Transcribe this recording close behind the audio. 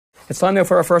It's time now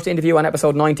for our first interview on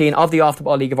episode 19 of the Off the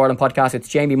Ball League of Ireland podcast. It's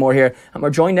Jamie Moore here, and we're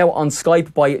joined now on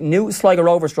Skype by new Sligo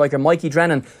Rovers striker Mikey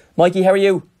Drennan. Mikey, how are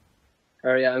you?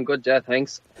 Yeah, I'm good,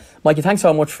 thanks. Mikey, thanks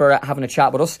so much for having a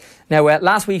chat with us. Now,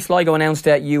 last week Sligo announced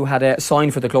that you had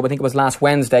signed for the club. I think it was last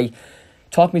Wednesday.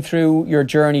 Talk me through your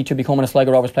journey to becoming a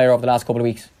Sligo Rovers player over the last couple of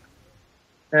weeks.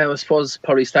 I suppose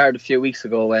probably started a few weeks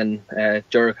ago when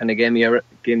Jura kind of gave me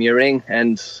a ring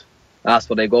and asked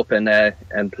would I go up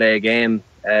and play a game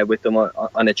with them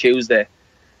on a Tuesday,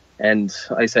 and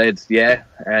I said yeah,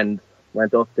 and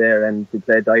went up there and we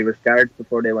played the Irish Guards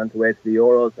before they went away to the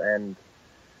Euros, and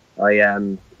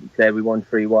I played, we won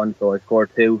 3-1, so I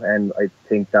scored 2, and I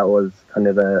think that was kind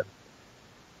of the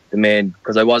main,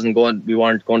 because we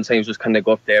weren't going to say, just kind of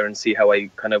go up there and see how I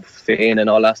kind of fit in and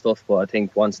all that stuff. But I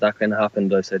think once that kind of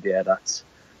happened, I said yeah,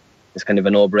 it's kind of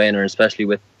a no-brainer, especially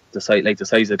with the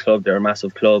size of the club. They're a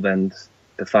massive club and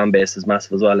the fan base is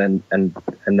massive as well, and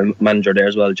the manager there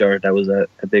as well, Jared. That was a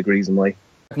big reason why.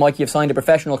 Mikey, you've signed a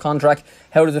professional contract.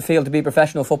 How does it feel to be a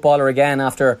professional footballer again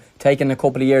after taking a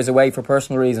couple of years away for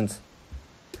personal reasons?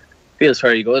 Feels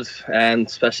very good, and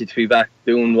especially to be back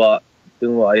doing what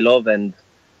I love. And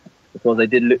I suppose I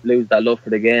did lose that love for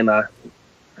the game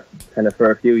kind of for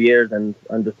a few years, and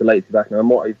I'm just delighted to be back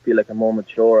now. I feel like I'm more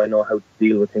mature. I know how to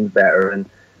deal with things better, and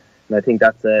I think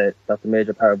that's a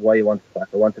major part of why I wanted to back.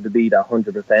 I wanted to be that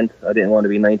 100%. I didn't want to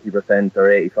be 90% or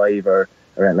 85 or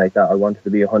anything like that. I wanted to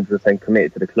be 100%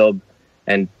 committed to the club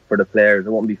and for the players. It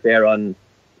wouldn't be fair on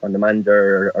the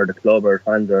manager or the club or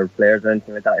fans or players or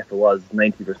anything like that if it was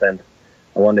 90%.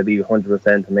 I want to be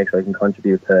 100% to make sure I can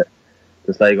contribute to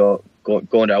Sligo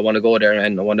going there. I want to go there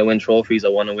and I want to win trophies. I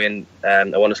want to win. I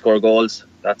want to score goals.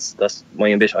 That's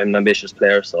my ambition. I'm an ambitious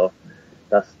player, so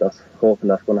that's hoping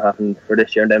that's going to happen for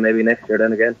this year and then maybe next year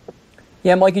then again.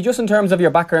 Yeah, Mikey, just in terms of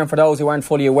your background, for those who aren't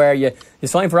fully aware, you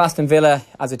signed for Aston Villa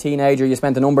as a teenager. You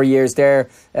spent a number of years there,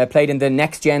 played in the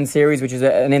Next Gen series, which is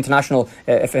an international,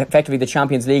 effectively the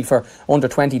Champions League for under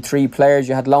 23 players.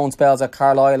 You had loan spells at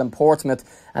Carlisle and Portsmouth,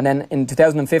 and then in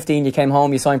 2015 you came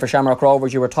home, you signed for Shamrock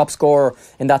Rovers. You were top scorer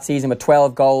in that season with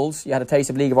 12 goals. You had a taste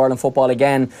of League of Ireland football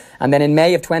again, and then in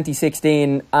May of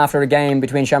 2016, after a game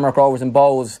between Shamrock Rovers and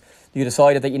Bowes, you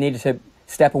decided that you needed to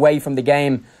step away from the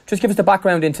game. Just give us the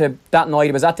background into that night.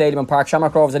 It was at Dalymount Park.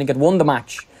 Shamrock Rovers, I think, had won the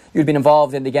match. You'd been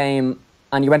involved in the game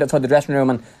and you went outside the dressing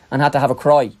room and had to have a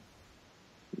cry.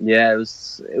 Yeah, it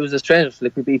was a strange.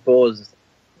 Like, we beat Bowes,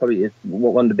 probably it's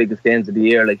one of the biggest games of the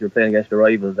year. Like, you're playing against your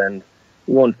rivals, and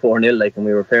we won 4-0, like, and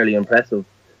we were fairly impressive.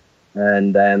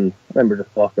 And I remember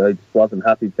I just wasn't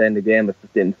happy playing the game. It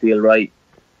just didn't feel right.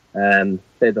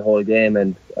 Played the whole game,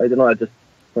 and I don't know, I just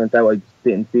went out. I just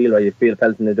didn't feel right. I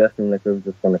felt in the dressing room like I was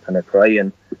just going to kind of cry,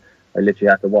 and I literally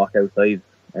had to walk outside.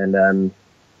 And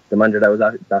the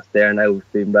manager that's there now,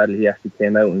 Stephen Bradley, he actually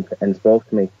came out and spoke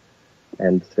to me,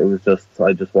 and it was just,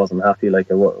 I just wasn't happy. Like,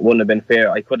 it wouldn't have been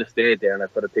fair. I could have stayed there and I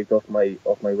could have picked up my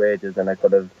wages and I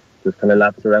could have just kind of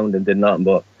lapsed around and did nothing.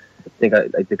 But I think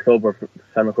the club,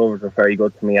 Shamrock Rovers, were very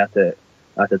good to me at the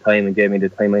time and gave me the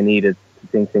time I needed to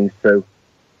think things through.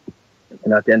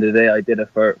 And at the end of the day, I did it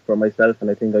for myself, and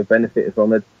I think I benefited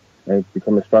from it. I've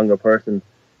become a stronger person,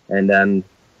 and I'm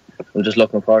just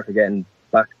looking forward to getting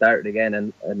back started again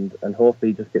and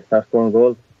hopefully just start scoring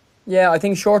goals. Yeah, I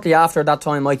think shortly after that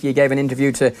time, Mikey, you gave an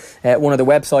interview to one of the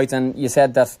websites, and you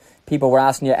said that people were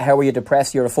asking you, how are you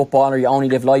depressed? You're a footballer, you only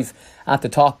live life at the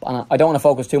top. And I don't want to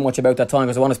focus too much about that time,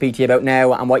 because I want to speak to you about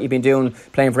now and what you've been doing,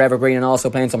 playing for Evergreen and also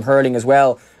playing some hurling as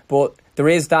well. But there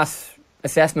is that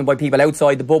assessment by people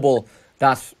outside the bubble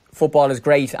that football is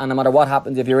great, and no matter what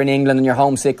happens, if you're in England and you're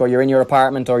homesick, or you're in your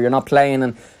apartment, or you're not playing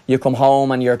and you come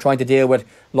home and you're trying to deal with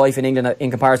life in England in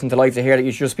comparison to life here, that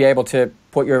you should just be able to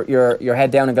put your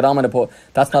head down and get on with it. But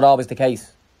that's not always the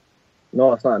case.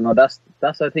 No, it's not. No, that's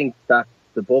I think that's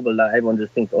the bubble that everyone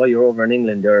just thinks, oh, you're over in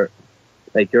England, you're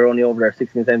only over there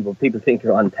 16 cents, but people think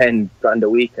you're on 10 grand a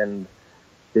week, and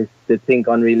they think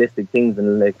unrealistic things,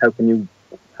 and like, how can you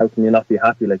not be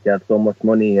happy? Like, you have so much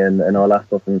money and all that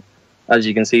stuff. And as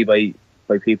you can see by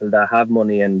people that have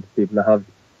money and people that have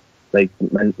like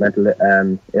mental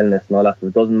illness and all that, so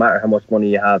it doesn't matter how much money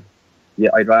you have.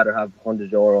 Yeah, I'd rather have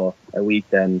 €100 a week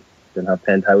than have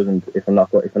 10,000 if I'm not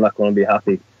going to be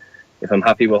happy. If I'm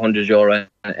happy with €100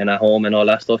 and at home and all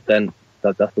that stuff, then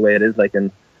that's the way it is. Like,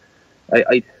 and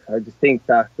I just think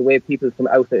that the way people from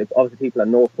outside, obviously people that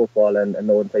know football and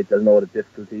know inside, they'll know the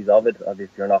difficulties of it.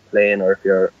 Obviously, if you're not playing, or if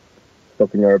you're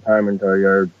stuck in your apartment, or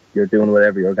you're doing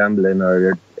whatever, you're gambling, or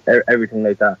you're everything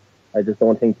like that. I just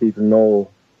don't think people know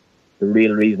the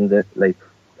real reasons that, like,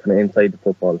 kind of inside the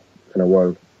football kind of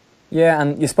world. Yeah,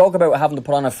 and you spoke about having to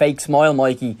put on a fake smile,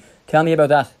 Mikey. Tell me about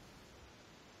that.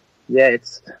 I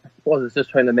suppose it's just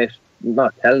trying to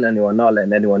not telling anyone, not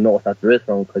letting anyone know that there is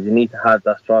wrong, because you need to have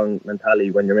that strong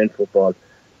mentality when you're in football,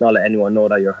 not let anyone know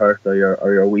that you're hurt or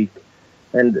you're weak.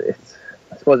 And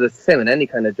I suppose it's the same in any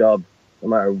kind of job, no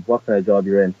matter what kind of job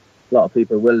you're in. A lot of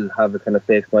people will have a kind of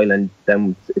fake smile, and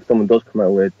then if someone does come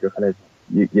out with it,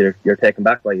 you're taken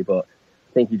back by it. But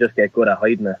I think you just get good at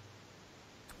hiding it.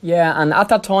 Yeah, and at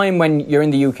that time when you're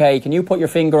in the UK, can you put your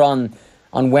finger on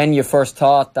when you first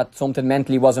thought that something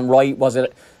mentally wasn't right? Was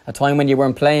it a time when you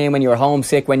weren't playing, when you were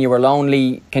homesick, when you were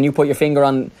lonely? Can you put your finger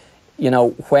on,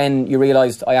 when you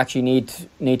realised I actually need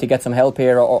to get some help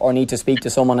here, or need to speak to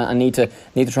someone and need to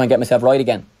try and get myself right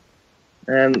again?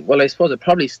 Well, I suppose it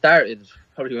probably started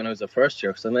when I was a first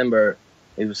year, because I remember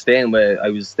me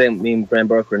and Graham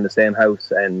Burke were in the same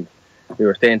house, and we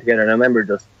were staying together. And I remember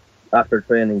just after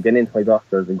training, getting into my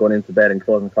boxers and going into bed and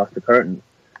closing across the curtain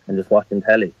and just watching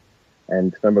telly.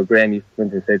 And I remember Graham used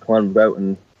to say, "Come on, go out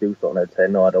and do something." I'd say,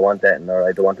 "No, I don't want that," or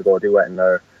 "I don't want to go do it,"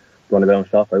 or "I want to go and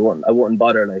shop." I wouldn't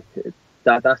bother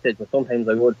that stage. But sometimes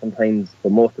I would, but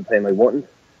most of the time I wouldn't.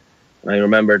 And I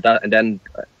remember that, and then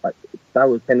that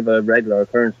was kind of a regular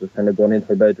occurrence, was kind of going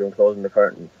into my bedroom, closing the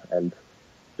curtains, and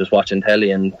just watching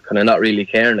telly and kind of not really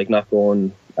caring, like not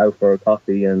going out for a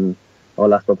coffee and all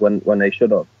that stuff when I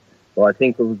should have. So I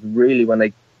think it was really when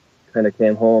I kind of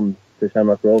came home to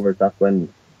Shamrock Rovers, that's when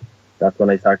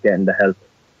I started getting the help.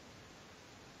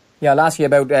 Yeah, I'll ask you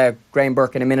about Graham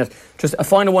Burke in a minute. Just a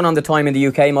final one on the time in the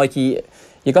UK, Mikey.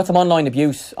 You got some online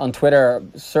abuse on Twitter.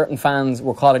 Certain fans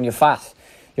were calling you fat.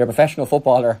 You're a professional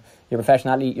footballer. You're a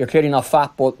professional athlete. You're clearly not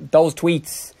fat, but those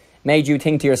tweets made you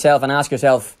think to yourself and ask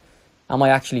yourself, am I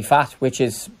actually fat? Which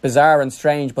is bizarre and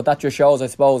strange, but that just shows, I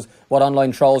suppose, what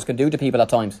online trolls can do to people at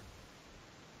times.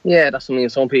 Yeah, that's something.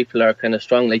 Some people are kind of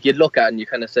strong. Like, you'd look at it and you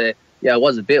kind of say, yeah, I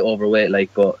was a bit overweight,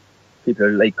 but people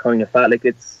are like calling you fat. Like,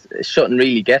 it shouldn't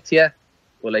really get to you,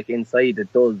 but like inside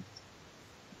it does.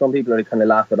 Some people are kind of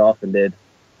laugh it off and they'd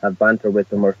have banter with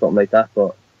them or something like that,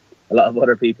 but a lot of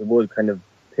other people would kind of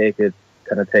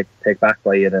take back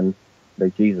by it, and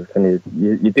like, Jesus,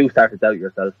 you do start to doubt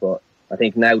yourself. But I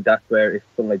think now that's where, if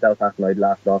something like that happened, I'd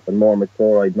laugh it off and more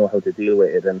mature, I'd know how to deal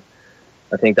with it. And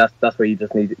I think that's where you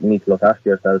just need to look after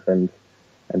yourself, and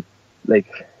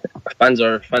like, fans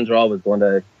are always going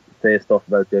to say stuff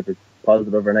about you, if it's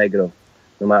positive or negative,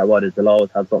 no matter what, they'll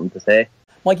always have something to say.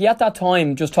 Mikey, at that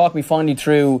time, just talk me finally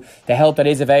through the help that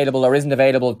is available or isn't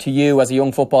available to you as a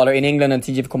young footballer in England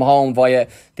until you've come home via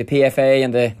the PFA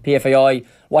and the PFAI.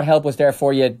 What help was there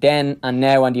for you then and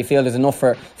now, and do you feel there's enough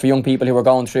for young people who are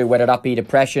going through, whether that be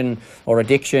depression or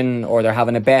addiction, or they're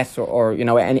having a bet, or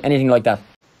anything like that?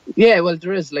 Yeah, well,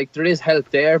 there is help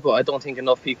there, but I don't think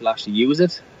enough people actually use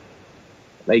it.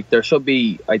 Like, there should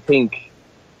be, I think,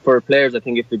 for players, I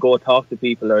think if they go talk to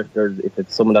people, or if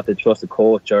it's someone that they trust, a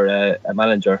coach or a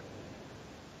manager.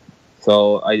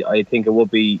 So I think it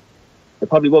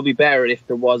probably would be better if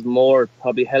there was more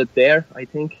probably help there, I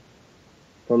think,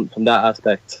 from that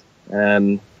aspect.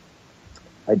 I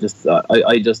just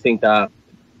think that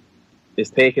it's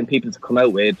taking people to come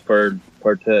out with for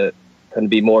to kind of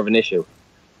be more of an issue.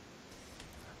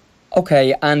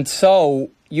 Okay, and so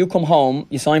you come home,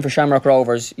 you sign for Shamrock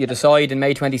Rovers, you decide in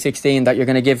May 2016 that you're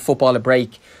going to give football a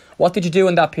break. What did you do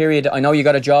in that period? I know you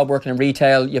got a job working in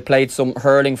retail, you played some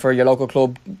hurling for your local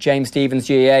club, James Stephens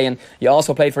GAA, and you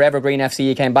also played for Evergreen FC.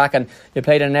 You came back and you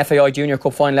played in an FAI Junior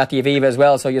Cup final at the Aviva as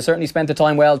well, so you certainly spent the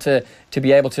time well to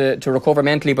be able to recover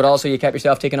mentally, but also you kept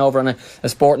yourself ticking over in a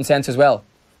sporting sense as well.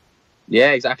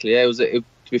 Yeah, exactly. Yeah, to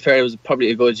be fair, it was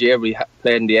probably a good year. We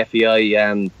played in the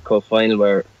FAI Cup final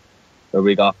where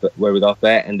we got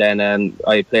bet, and then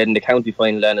I played in the county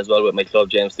final then as well with my club,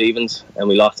 James Stephens, and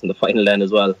we lost in the final then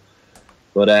as well.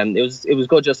 But it was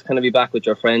good just to kind of be back with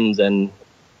your friends and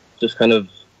just kind of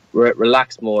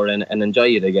relax more and enjoy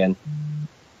it again.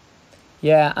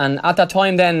 Yeah, and at that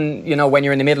time then, when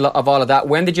you're in the middle of all of that,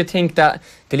 when did you think that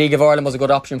the League of Ireland was a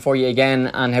good option for you again,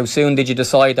 and how soon did you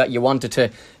decide that you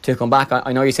wanted to come back?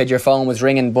 I know you said your phone was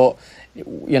ringing, but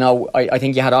I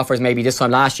think you had offers maybe this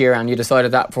time last year and you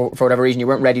decided that for whatever reason you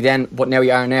weren't ready then, but now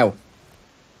you are now.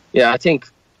 Yeah, I think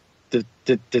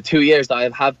the 2 years that I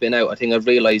have been out, I think I've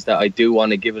realised that I do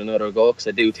want to give it another go, because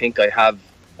I do think I'm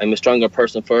a stronger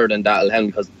person for it, and that'll help,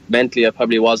 because mentally I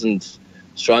probably wasn't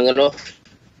strong enough.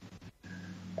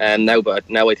 But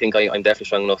now I think I'm definitely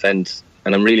strong enough, and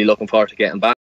I'm really looking forward to getting back.